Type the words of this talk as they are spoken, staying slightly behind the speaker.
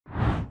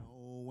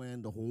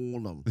hand to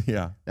hold them.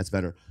 Yeah. That's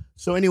better.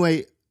 So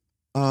anyway,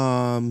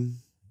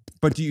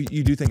 but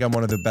you do think I'm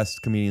one of the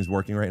best comedians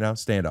working right now?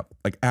 Stand up,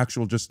 like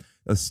actual, just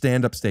a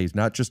stand up stage,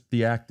 not just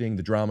the acting,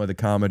 the drama, the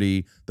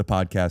comedy, the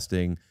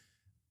podcasting.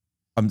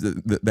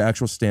 The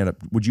actual stand up.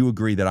 Would you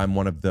agree that I'm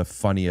one of the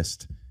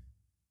funniest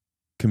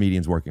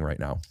comedians working right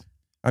now?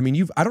 I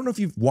mean, I don't know if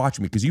you've watched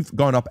me because you've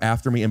gone up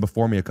after me and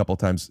before me a couple of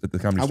times at the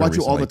comedy store. I watch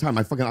you all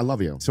recently. the time. I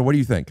love you. So what do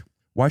you think?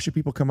 Why should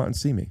people come out and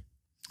see me?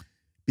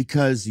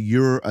 Because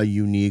you're a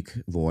unique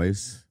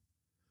voice.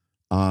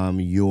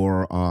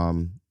 You're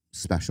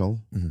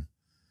special. Mm-hmm.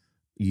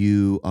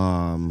 You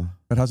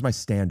But how's my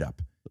stand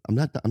up? I'm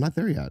not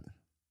there yet.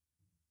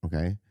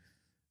 Okay.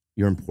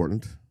 You're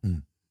important.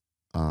 Mm.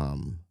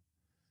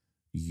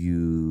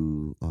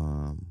 You're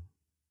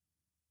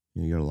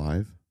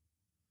alive.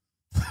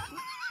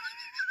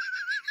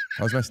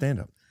 How's my stand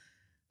up?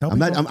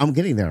 I'm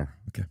getting there.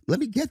 Okay. Let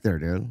me get there,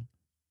 dude.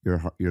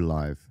 You're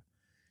live.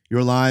 You're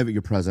alive,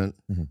 you're present,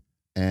 mm-hmm.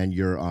 and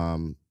you're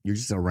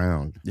just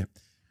around. Yeah.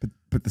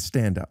 But the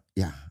stand up.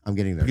 Yeah, I'm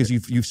getting there. Because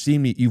you've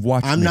seen me, you've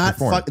watched me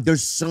perform.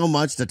 There's so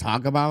much to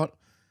talk about,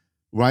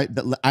 right?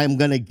 That I'm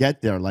gonna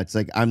get there.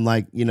 I'm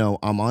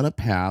on a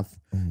path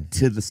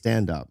to the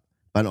stand up,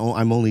 but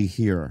I'm only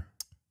here.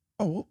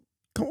 Oh,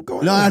 well, go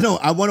ahead. No, I know.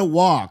 I want to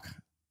walk.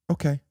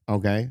 Okay.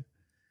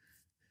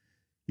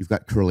 You've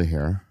got curly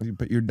hair,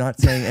 but you're not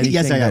saying anything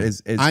yes, I that am.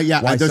 is there's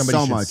why somebody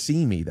so should much.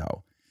 see me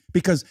though.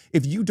 Because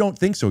if you don't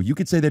think so, you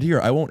could say that here.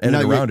 I won't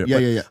edit around it.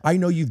 Yeah. I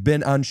know you've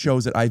been on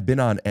shows that I've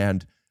been on,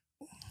 and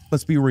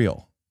let's be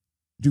real.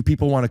 Do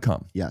people want to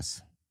come?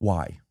 Yes.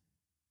 Why?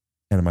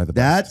 And am I the best?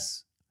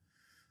 That's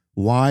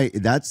why.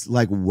 That's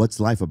like, what's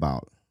life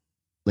about?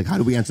 Like, how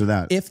do we answer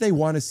that? If they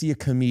want to see a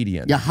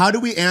comedian. Yeah, how do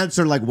we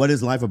answer, like, what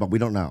is life about? We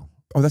don't know.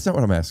 Oh, that's not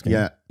what I'm asking.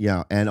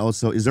 Yeah. And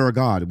also, is there a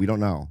God? We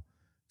don't know.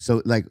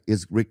 So, like,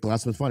 is Rick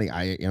Glassman funny?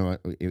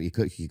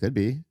 He could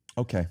be.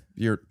 Okay.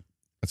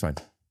 That's fine.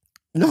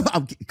 No,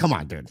 come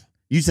on, dude.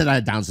 You said I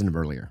had Down syndrome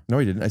earlier. No,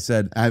 he didn't. I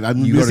said I'm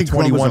you go to missing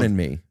 21 chromosomes. in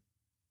me.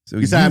 So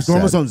You said I have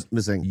chromosomes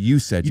missing. You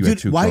said you had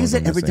two why is chromosomes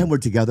it every missing. time we're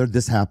together,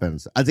 this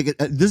happens? I think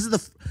this is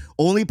the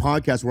only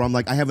podcast where I'm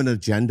like, I have an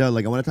agenda.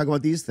 Like, I want to talk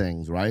about these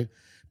things, right?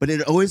 But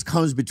it always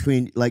comes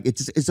between, like,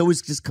 it's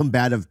always just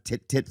combative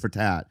tit for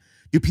tat.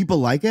 Do people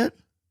like it?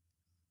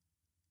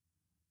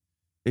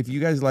 If you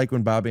guys like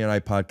when Bobby and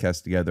I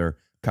podcast together,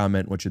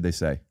 comment, what should they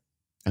say?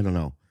 I don't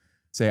know.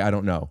 Say, I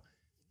don't know.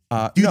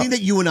 Do you think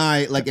that you and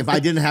I, like, if I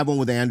didn't have one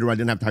with Andrew, I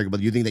didn't have Tiger,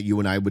 but do you think that you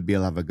and I would be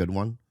able to have a good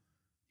one?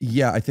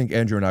 Yeah, I think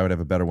Andrew and I would have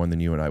a better one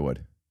than you and I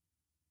would.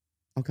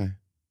 Okay,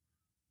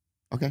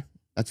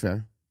 that's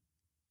fair.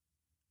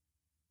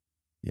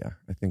 Yeah,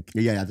 I think.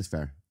 Yeah, that's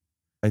fair.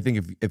 I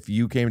think if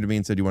you came to me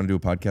and said you want to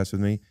do a podcast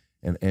with me,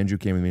 and Andrew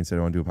came to me and said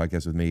I want to do a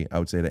podcast with me, I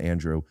would say to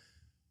Andrew,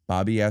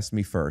 Bobby asked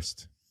me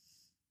first.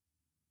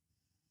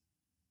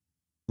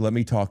 Let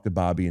me talk to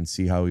Bobby and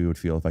see how he would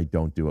feel if I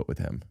don't do it with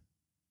him.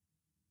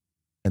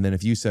 And then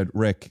if you said,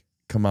 Rick,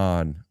 come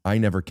on, I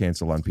never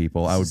cancel on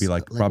people, I would be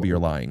like, Bobby, you're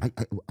lying.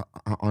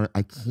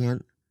 I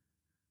can't.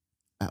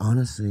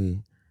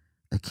 Honestly,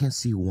 I can't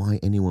see why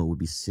anyone would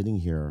be sitting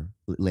here,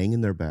 laying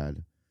in their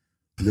bed,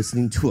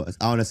 listening to us.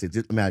 Honestly,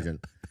 just imagine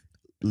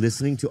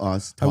listening to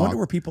us talk. I wonder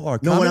where people are.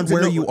 Comment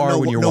where you are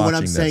when you're watching this. What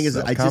I'm saying is,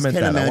 I just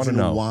can't imagine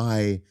know.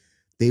 why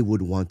they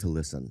would want to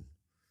listen.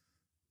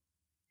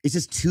 It's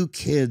just two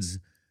kids.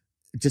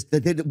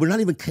 We're not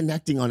even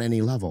connecting on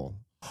any level.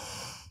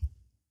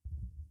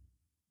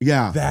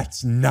 Yeah.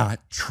 That's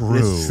not true.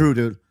 It's true,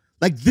 dude.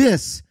 Like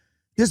this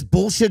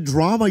bullshit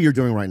drama you're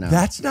doing right now.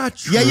 That's not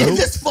true. Yeah,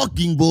 this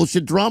fucking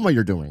bullshit drama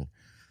you're doing.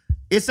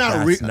 It's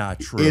not real. That's not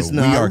true. It's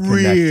not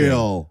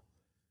real.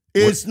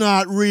 It's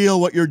not real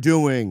what you're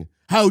doing.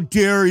 How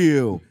dare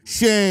you?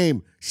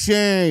 Shame,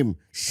 shame,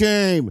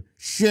 shame,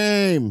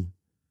 shame.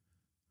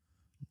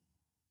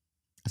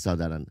 I saw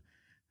that on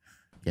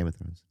Game of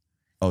Thrones.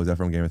 Oh, is that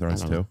from Game of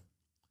Thrones too?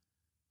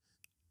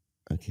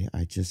 Okay,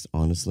 I just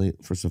honestly,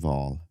 first of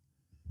all,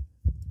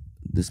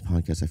 this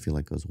podcast I feel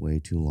like goes way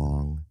too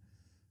long.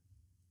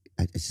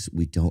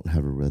 We don't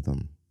have a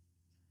rhythm.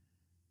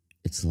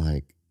 It's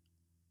like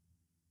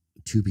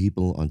two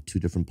people on two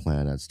different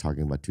planets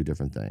talking about two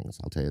different things.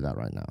 I'll tell you that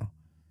right now.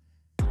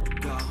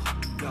 Go,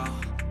 go,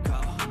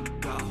 go,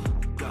 go.